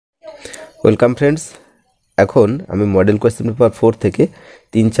Welcome friends, এখন আমি model question paper 4 থেকে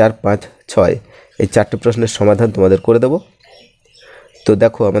 3, 4, 5, 6 এই চারটে প্রশ্নের সমাধান তোমাদের করে দেব। তো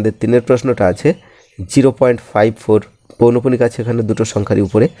দেখো, আমাদের 3 প্রশ্নটা আছে 0.54 পৌনঃপুনিক আছে এখানে দুটো সংখ্যার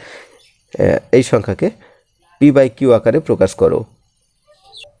উপরে। এই সংখ্যাকে p/q আকারে প্রকাশ করো।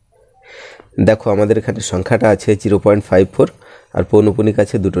 দেখো, আমাদের এখানে সংখ্যাটা আছে 0.54 আর পৌনঃপুনিক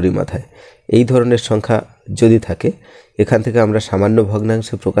আছে দুটোরই মাথায়। এই ধরনের সংখ্যা যদি থাকে, এখান থেকে আমরা সামান্য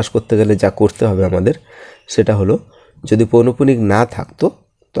ভগ্নাংশে প্রকাশ করতে গেলে যা করতে হবে আমাদের, সেটা হলো যদি পৌনঃপুনিক না থাকতো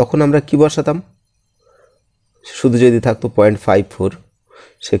তখন আমরা কি বসাতাম, শুধু যদি থাকতো 0.54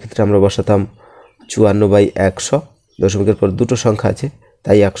 সেক্ষেত্রে আমরা বসাতাম 54/100, দশমিকের পর দুটো সংখ্যা আছে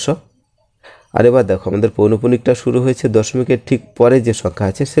তাই 100। আর এবার দেখো, আমাদের পৌনঃপুনিকটা শুরু হয়েছে দশমিকের ঠিক পরে যে সংখ্যা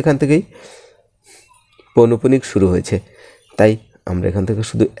আছে সেখান থেকেই পৌনঃপুনিক শুরু হয়েছে, তাই আমরা এখান থেকে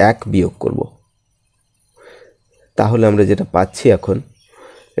শুধু 1 বিয়োগ করব। তাহলে আমরা যেটা পাচ্ছি এখন,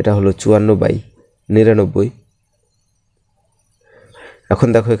 এটা হলো 54/99। এখন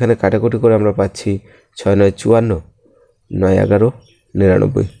দেখো, এখানে কাটাকুটি করে আমরা পাচ্ছি 6 9 54, 9 11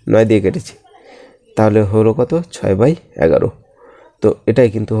 99, 9 দিয়ে কেটেছি, তাহলে হলো কত, 6/11। তো এটাই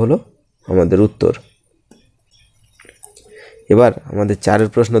কিন্তু হলো আমাদের উত্তর। এবার আমাদের 4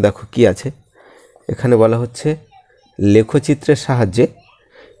 প্রশ্ন দেখো কি আছে। এখানে বলা হচ্ছে লেখচিত্রের সাহায্যে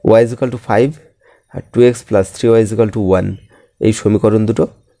y = 5 আর 2x + 3y = 1 এই সমীকরণ দুটো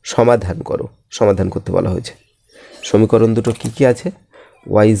সমাধান করো। সমাধান করতে বলা হয়েছে। সমীকরণ দুটো কি কি আছে,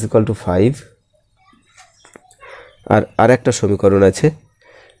 y = 5 আর আরেকটা সমীকরণ আছে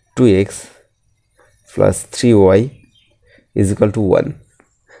 2x + 3y = 1।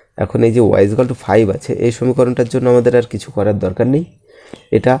 এখন এই যে y = 5 আছে, এই সমীকরণটার জন্য আমাদের আর কিছু করার দরকার নেই।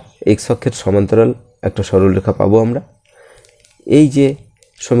 এটা x অক্ষের সমান্তরাল একটা সরলরেখা পাবো আমরা। এই যে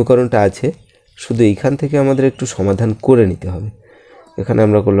সমীকরণটা আছে, শুধু এইখান থেকে আমাদের একটু সমাধান করে নিতে হবে। এখানে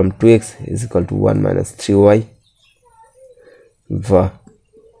আমরা করলাম 2x = 1 - 3y বা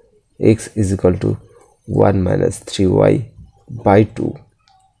x = 1 - 3y/2।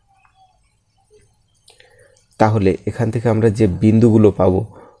 তাহলে এখান থেকে আমরা যে বিন্দুগুলো পাবো,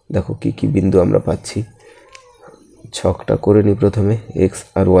 দেখো কি কি বিন্দু আমরা পাচ্ছি। ছকটা করে নিই প্রথমে, x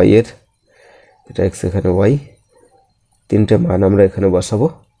আর y এর। এটা x, এখানে y, তিনটে মান আমরা এখানে বসাবো।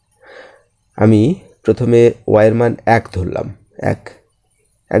 আমি প্রথমে y এর মান 1 ধরলাম।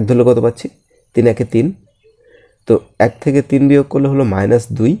 1 ধরলে কত পাচ্ছি, 3 × 3। তো 1 থেকে 3 বিয়োগ করলে হলো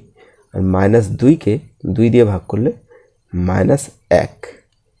 -2, আর -2কে 2 দিয়ে ভাগ করলে -1,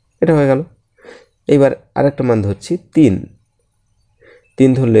 এটা হয়ে গেল। এইবার আরেকটা মান ধরছি 3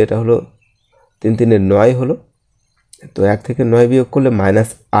 ধরলে এটা হলো 3 3 9 হলো। তো 1 থেকে 9 বিয়োগ করলে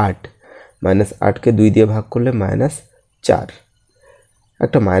 -8, -8কে 2 দিয়ে ভাগ করলে -4।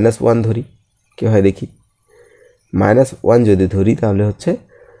 একটা -1 ধরি, কি হয় দেখি। -1 যদি ধরি তাহলে হচ্ছে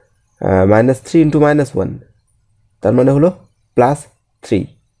 -3 × -1, তার মানে হলো +3।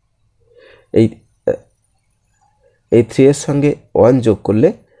 এই 3 এর সঙ্গে 1 যোগ করলে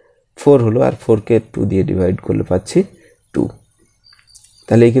 4 হলো, আর 4কে 2 দিয়ে ডিভাইড করলে পাচ্ছি 2।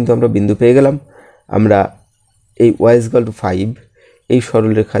 তাহলে কিন্তু আমরা বিন্দু পেয়ে গেলাম। আমরা এই y = 5 এই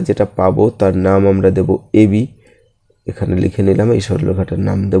সরলরেখা যেটা পাবো তার নাম আমরা দেব AB। এখানে লিখে নিলাম, এই সরলরেখাটার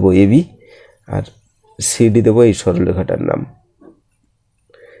নাম দেব AB, আর CD দেব এই সরলরেখাটার নাম।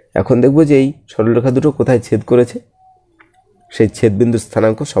 এখন দেখব যে এই সরলরেখা দুটো কোথায় ছেদ করেছে, সেই ছেদবিন্দুর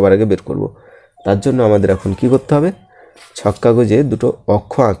স্থানাঙ্ক সবার আগে বের করব। তার জন্য আমাদের এখন কি করতে হবে, ছক কাগজে দুটো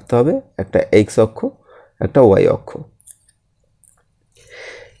অক্ষ আঁকতে হবে, একটা x অক্ষ, একটা y অক্ষ।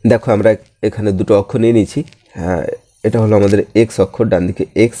 দেখো, আমরা এখানে দুটো অক্ষ নিয়ে নিয়েছি। এটা হলো আমাদের x অক্ষ, ডান দিকে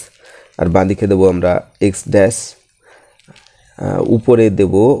x আর বাঁ দিকে দেবো আমরা x ড্যাশ, উপরে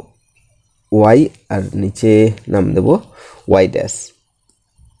দেব y আর নিচে নাম দেব y ড্যাশ।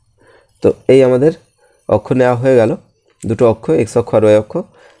 তো এই আমাদের অক্ষ নেওয়া হয়ে গেল, দুটো অক্ষ, x অক্ষ আর y অক্ষ।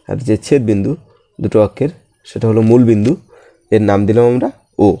 আর যে ছেদ বিন্দু দুটো অক্ষের, সেটা হলো মূল বিন্দু, এর নাম দিলাম আমরা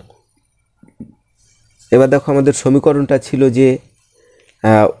O। এবার দেখো, আমাদের সমীকরণটা ছিল যে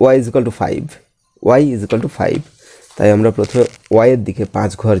y = 5, y = 5, তাই আমরা প্রথমে y এর দিকে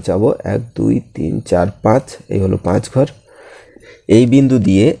 5 ঘর যাব। 1 2 3 4 5, এই হলো 5 ঘর। এই বিন্দু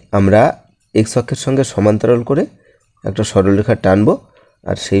দিয়ে আমরা x অক্ষের সঙ্গে সমান্তরাল করে একটা সরলরেখা টানবো,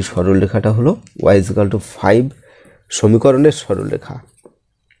 আর সেই সরলরেখাটা হলো y = 5 সমীকরণের সরলরেখা।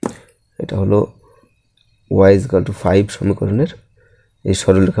 এটা হলো y = 5 সমীকরণের এই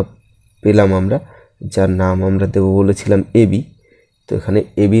সরলরেখা পেলাম আমরা, যার নাম আমরা দেব বলেছিলাম AB। তো এখানে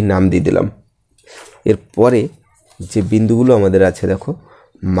AB নাম দিয়ে দিলাম। এরপরে যে বিন্দুগুলো আমাদের আছে, দেখো,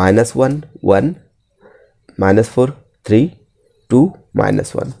 -1 1, -4 3 2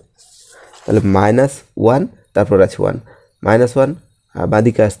 -1। তাহলে -1, তারপর আছে 1, -1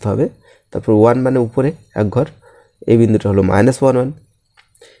 বাঁদিকে আসতে হবে, তারপর 1 মানে উপরে এক ঘর, এই বিন্দুটা হলো -1 1,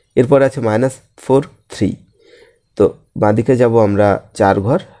 এরপর আছে -4 3, তো বাঁদিকে যাব আমরা 4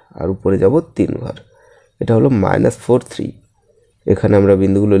 ঘর আর উপরে যাব 3 ঘর, এটা হলো -4 3। এখানে আমরা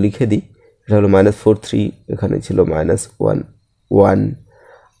বিন্দুগুলো লিখে দিই, এটা হলো -4 3, এখানে ছিল -1 1,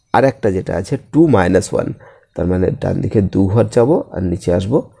 আর একটা যেটা আছে 2 -1, তার মানে ডান দিকে 2 ঘর যাব আর নিচে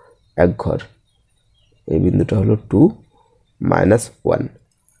আসব 1 ঘর, এই বিন্দুটা হলো 2 -1।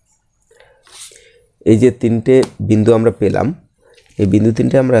 এই যে তিনটে বিন্দু আমরা পেলাম, এই বিন্দু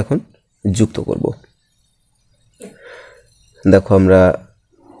তিনটে আমরা এখন যুক্ত করব। দেখো আমরা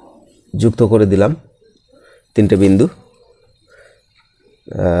যুক্ত করে দিলাম তিনটে বিন্দু,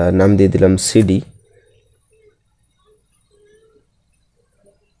 নাম দিয়ে দিলাম সিডি।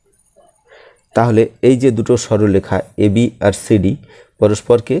 তাহলে এই যে দুটো সরলরেখা এবি আর সিডি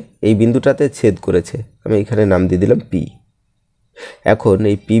পরস্পরকে এই বিন্দুটাতে ছেদ করেছে, আমি এখানে নাম দিয়ে দিলাম পি। এখন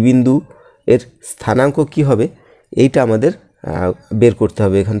এই পি বিন্দু এর স্থানাঙ্ক কি হবে এইটা আমাদের বের করতে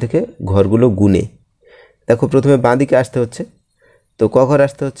হবে এখান থেকে ঘরগুলো গুনে। দেখো প্রথমে বাঁ দিকে আসতে হচ্ছে, তো ক ঘর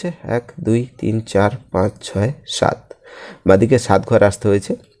আসতে হচ্ছে 1 2 3 4 5 6 7, বাঁ দিকে 7 ঘর আসতে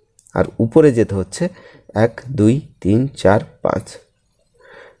হয়েছে, আর উপরে যেতে হচ্ছে 1 2 3 4 5,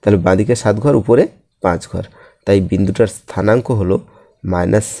 তাহলে বাঁ দিকে 7 ঘর উপরে 5 ঘর, তাই বিন্দুটার স্থানাঙ্ক হলো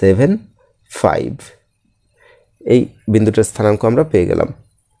 -7 5। এই বিন্দুটার স্থানাঙ্ক আমরা পেয়ে গেলাম।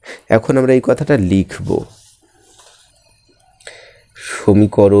 এখন আমরা এই কথাটা লিখব,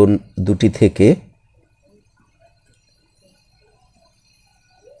 সমীকরণ দুটি থেকে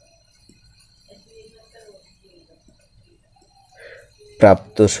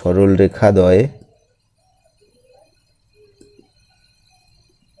প্রাপ্ত সরলরেখাদ্বয়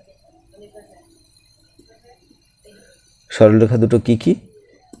সরলরেখা দুটো কি কি,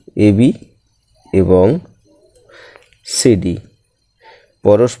 এবি এবং সিডি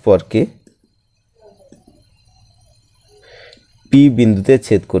পরস্পরকে পি বিন্দুতে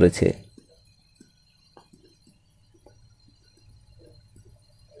ছেদ করেছে।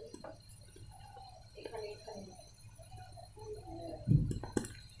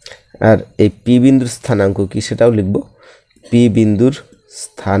 আর এই পি বিন্দুর স্থানাঙ্ক কি সেটাও লিখব, পি বিন্দুর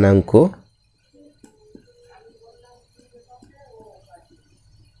স্থানাঙ্ক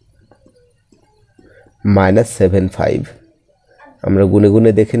 -7 5। আমরা গুনে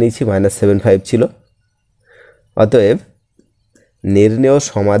গুনে দেখে নিয়েছি -7 5 ছিল। অতএব নির্ণেয়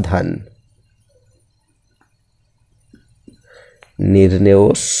সমাধান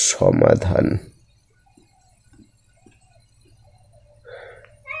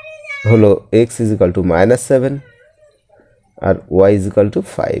হলো x = -7 আর y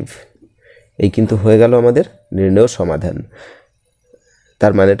 = 5। এই কিন্তু হয়ে গেল আমাদের নির্ণেয় সমাধান।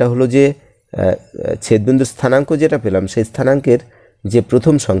 তার মানেটা হলো যে ছেদবিন্দুর স্থানাঙ্ক যেটা পেলাম সেই স্থানাঙ্কের যে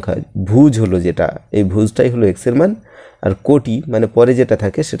প্রথম সংখ্যা ভুজ হলো যেটা, এই ভুজটাই হলো x এর মান, আর কোটি মানে পরে যেটা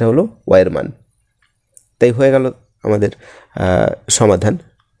থাকে সেটা হলো y এর মান। তাই হয়ে গেল আমাদের সমাধান।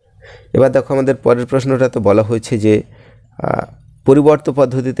 এবার দেখো আমাদের পরের প্রশ্নটা তো বলা হয়েছে যে পরিবর্ত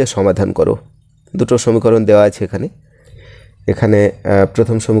পদ্ধতিতে সমাধান করো। দুটো সমীকরণ দেওয়া আছে এখানে। এখানে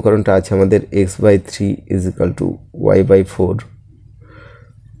প্রথম সমীকরণটা আছে আমাদের x/3 = y/4,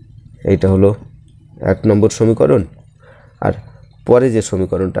 এইটা হলো 1 নম্বর সমীকরণ। আর পরে যে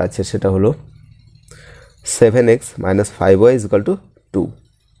সমীকরণটা আছে সেটা হলো 7x - 5y = 2।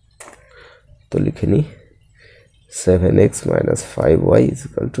 তো লিখে নিই 7x - 5y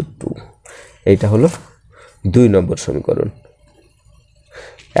 = 2, এইটা হলো 2 নম্বর সমীকরণ।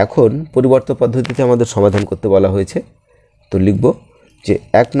 এখন পরিবর্ত পদ্ধতিতে আমাদের সমাধান করতে বলা হয়েছে, তো লিখব যে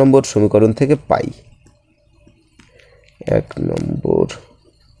 1 নম্বর সমীকরণ থেকে পাই, 1 নম্বর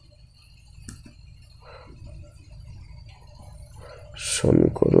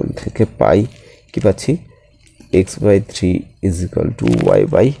সমীকরণ থেকে পাই কি পাচ্ছি, x/3 =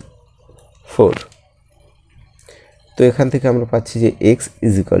 y/4। তো এখান থেকে আমরা পাচ্ছি যে x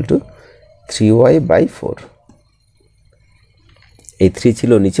 = 3y/4। এই 3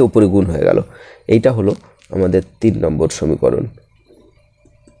 ছিল নিচে, উপরে গুণ হয়ে গেল। এইটা হলো আমাদের 3 নম্বর সমীকরণ।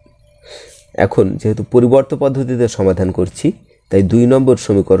 এখন যেহেতু পরিবর্ত পদ্ধতিতে সমাধান করছি, তাই 2 নম্বর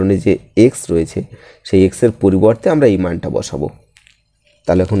সমীকরণে যে x রয়েছে সেই x এর পরিবর্তে আমরা এই মানটা বসাবো।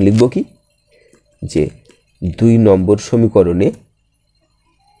 তাহলে এখন লিখব কি, যে 2 নম্বর সমীকরণে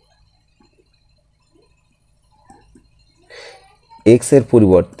x এর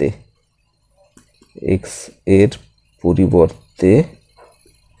পরিবর্তে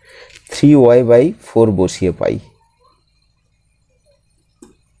 3y/4 বসিয়ে পাই।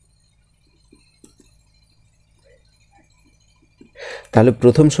 তাহলে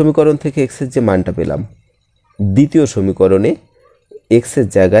প্রথম সমীকরণ থেকে x এর যে মানটা পেলাম, দ্বিতীয় সমীকরণে এক্সের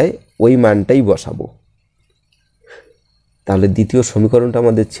জায়গায় ওই মানটাই বসাবো। তাহলে দ্বিতীয় সমীকরণটা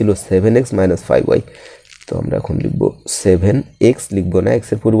আমাদের ছিল 7x - 5y। তো আমরা এখন লিখব 7x, লিখব না,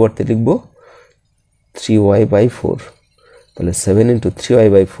 এক্সের পরিবর্তে লিখব 3y/4। তাহলে 7 ×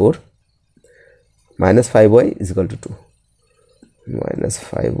 3y/4 - 5y = 2,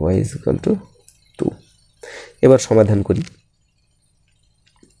 -5y = 2। এবার সমাধান করি।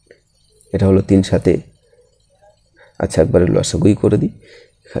 এটা হলো 3 সাথে, আচ্ছা একবারে লসাগুই করে দিই।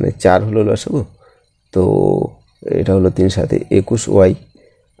 এখানে 4 হলো লসাগু, তো এটা হলো 3 সাথে 21y,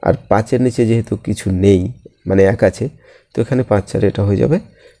 আর 5-এর নিচে যেহেতু কিছু নেই, মানে 1 আছে, তো এখানে 5 4 এটা হয়ে যাবে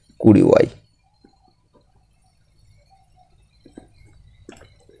 20y।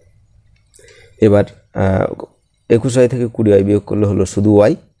 এবার 21y থেকে 20y বিয়োগ করলে হলো শুধু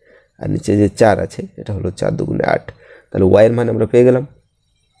y, আর নিচে যে 4 আছে এটা হলো 4 × 2 = 8। তাহলে y এর মান আমরা পেয়ে গেলাম।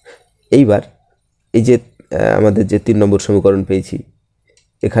 এইবার এই যে আমাদের যে 3 নম্বর সমীকরণ পেয়েছি,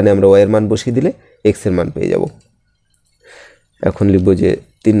 এখানে আমরা y এর মান বসিয়ে দিলে x এর মান পেয়ে যাব। এখন লিখব যে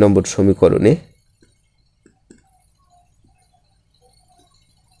 3 নম্বর সমীকরণে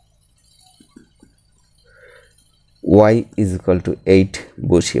y = 8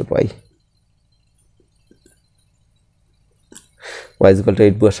 বসিয়ে পাই। y =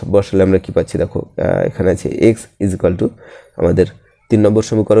 8 বসালে আমরা কি পাচ্ছি দেখো, এখানে আছে x = আমাদের 3 নম্বর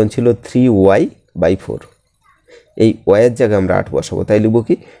সমীকরণ ছিল 3y/4। এই y এর জায়গায় আমরা 8 বসাবো, তাই লিখব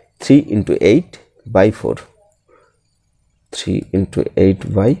কি 3 × 8/4, 3 ×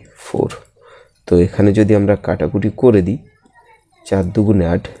 8/4। তো এখানে যদি আমরা কাটাকুটি করে দিই, 4 × 2 =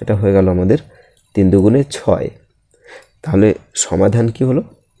 8, এটা হয়ে গেল আমাদের 3 × 2 = 6। তাহলে সমাধান কি হলো,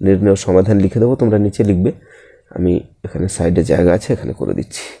 নির্ণয় সমাধান লিখে দেবো, তোমরা নিচে লিখবে, আমি এখানে সাইডে জায়গা আছে এখানে করে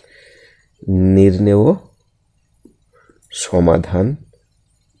দিচ্ছি। নির্ণয় সমাধান,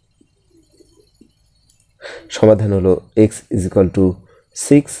 সমাধান হলো x =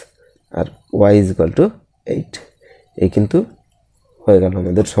 6 আর y = 8। এই কিন্তু হয়ে গেল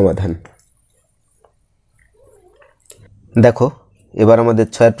আমাদের সমাধান। দেখো এবার আমাদের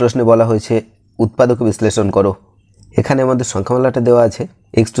 6 প্রশ্নে বলা হয়েছে উৎপাদক বিশ্লেষণ করো। এখানে আমাদের সংখ্যামালাটা দেওয়া আছে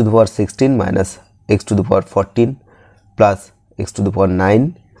x⁻16 - x⁻14 plus x⁻9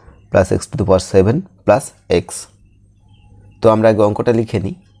 plus x⁻7 plus x। তো আমরা আগে অঙ্কটা লিখে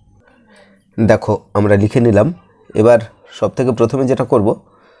নিই। দেখো আমরা লিখে নিলাম। এবার সবথেকে প্রথমে যেটা করব,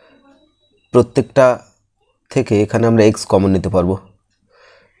 প্রত্যেকটা থেকে এখানে আমরা x কমন নিতে পারবো।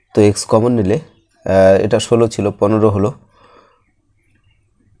 তো x কমন নিলে এটা 16 ছিল 15 হলো,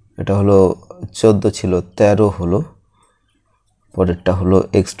 এটা হলো 14 ছিল 13 হলো, পরেরটা হলো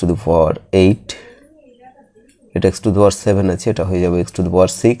x⁸, এটা x⁻7 আছে, এটা হয়ে যাবে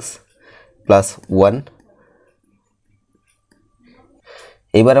x⁻6 প্লাস 1।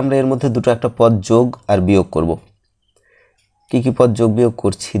 এবার আমরা এর মধ্যে দুটো একটা পদ যোগ আর বিয়োগ করব। কি কি পদ যোগ বিয়োগ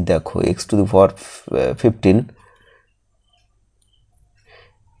করছি দেখো, x⁻15,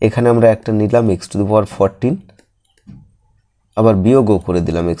 এখানে আমরা একটা নিলাম x⁻14, আবার বিয়োগও করে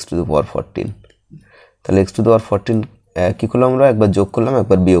দিলাম x⁻14। তাহলে x⁻14 কি করলাম আমরা, একবার যোগ করলাম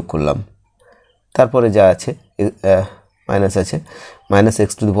একবার বিয়োগ করলাম। তারপরে যা আছে মাইনাস আছে,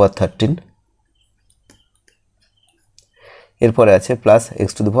 -x⁻13, এরপরে আছে প্লাস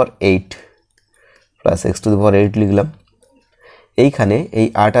x⁸, প্লাস x⁸ লিখলাম। এইখানে এই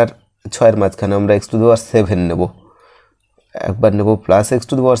 8 আর 6-এর মাঝখানে আমরা x⁻7 নেব, একবার নেব প্লাস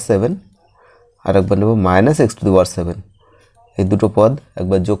x⁻7 আর একবার নেব -x⁻7। এই দুটো পদ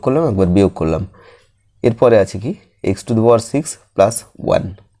একবার যোগ করলাম একবার বিয়োগ করলাম। এরপরে আছে কি x⁻6 প্লাস 1।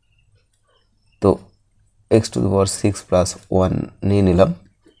 তো x⁻6 প্লাস 1 নিয়ে নিলাম।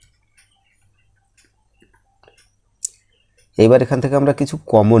 এবার এখান থেকে আমরা কিছু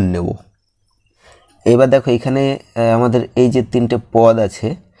কমন নেব। এবার দেখো এখানে আমাদের এই যে তিনটে পদ আছে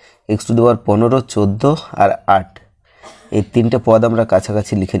x⁻15, 14 আর 8, এই তিনটে পদ আমরা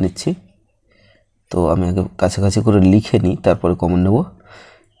কাছাকাছি লিখে নিচ্ছি। তো আমি আগে কাছাকাছি করে লিখে নিই, তারপরে কমন নেব।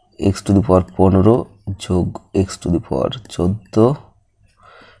 x⁻15 যোগ x⁻14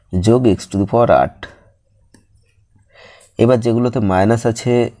 যোগ x⁻8। এবার যেগুলোতে মাইনাস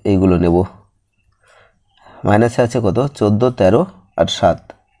আছে এইগুলো নেব। মাইনাসে আছে কত, 14, 13 আর 7।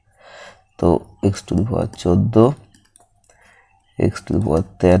 তো x⁻14,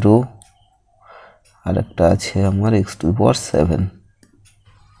 x⁻13 আর একটা আছে আমার x⁻7।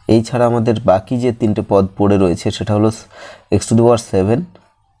 এই ছাড়া আমাদের বাকি যে তিনটে পদ পড়ে রয়েছে সেটা হলো x⁻7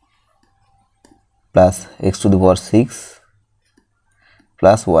 প্লাস x⁻6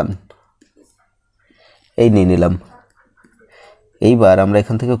 প্লাস 1, এই নিয়ে নিলাম। এইবার আমরা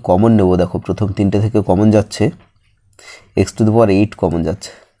এখান থেকে কমন নেব। দেখো প্রথম তিনটে থেকে কমন যাচ্ছে, x⁸ কমন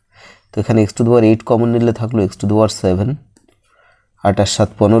যাচ্ছে। তো এখানে x⁸ কমন নিলে থাকলো x⁻7 8 আর 7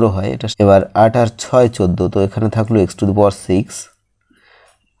 15 হয় এটা। এবার 8 আর 6 14, তো এখানে থাকলো x⁴,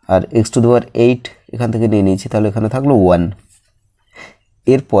 আর x⁴ এখান থেকে নিয়ে নিয়েছি, তাহলে এখানে থাকলো 1।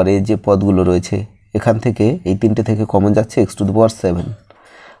 এরপরে যে পদগুলো রয়েছে এখান থেকে এই তিনটে থেকে কমন যাচ্ছে x⁴,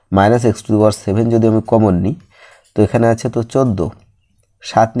 মাইনাস x⁴ যদি আমি কমন নিই তো এখানে আছে তো 14,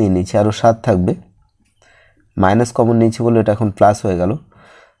 7 নিয়ে নিয়েছি, আরও 7 থাকবে, মাইনাস কমন নিয়েছি বলে এটা এখন প্লাস হয়ে গেল।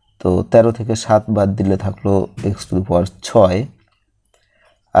 তো 13 থেকে 7 বাদ দিলে থাকলো x⁴,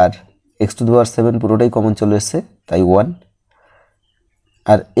 আর x⁴ পুরোটাই কমন চলে এসছে, তাই 1।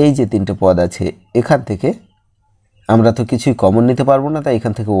 আর এই যে তিনটে পদ আছে এখান থেকে আমরা তো কিছুই কমন নিতে পারবো না, তাই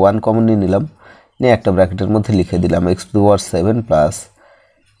এখান থেকে 1 কমন নিয়ে নিলাম, নিয়ে একটা ব্র্যাকেটের মধ্যে লিখে দিলাম x⁴ প্লাস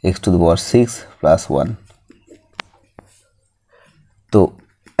x⁴ প্লাস 1। তো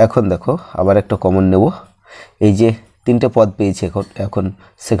এখন দেখো আবার একটা কমন নেব, এই যে তিনটে পদ পেয়েছি এখন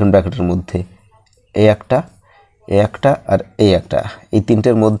সেকেন্ড ব্র্যাকেটের মধ্যে, এই একটা আর এই একটা, এই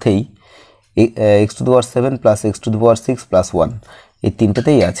তিনটের মধ্যেই x⁴ প্লাস x⁴ প্লাস 1 এই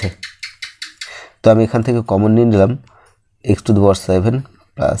তিনটেতেই আছে। তো আমি এখান থেকে কমন নিয়ে নিলাম x⁴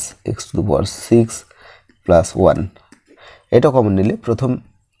 প্লাস x⁴ প্লাস 1, এটা কমন নিলে প্রথম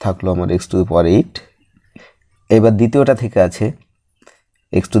থাকলো আমার x⁴, এবার দ্বিতীয়টা থেকে আছে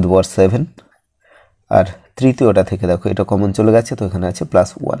x⁴, আর তৃতীয়টা থেকে দেখো এটা কমন চলে গেছে, তো এখানে আছে প্লাস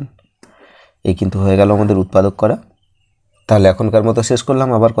 1। এই কিন্তু হয়ে গেল আমাদের উৎপাদক করা। তাহলে এখনকার মতো শেষ করলাম,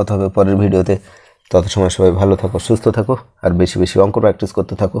 আবার কথা হবে পরের ভিডিওতে। তত সময় সবাই ভালো থাকো, সুস্থ থাকো, আর বেশি বেশি অঙ্ক প্র্যাকটিস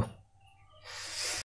করতে থাকো।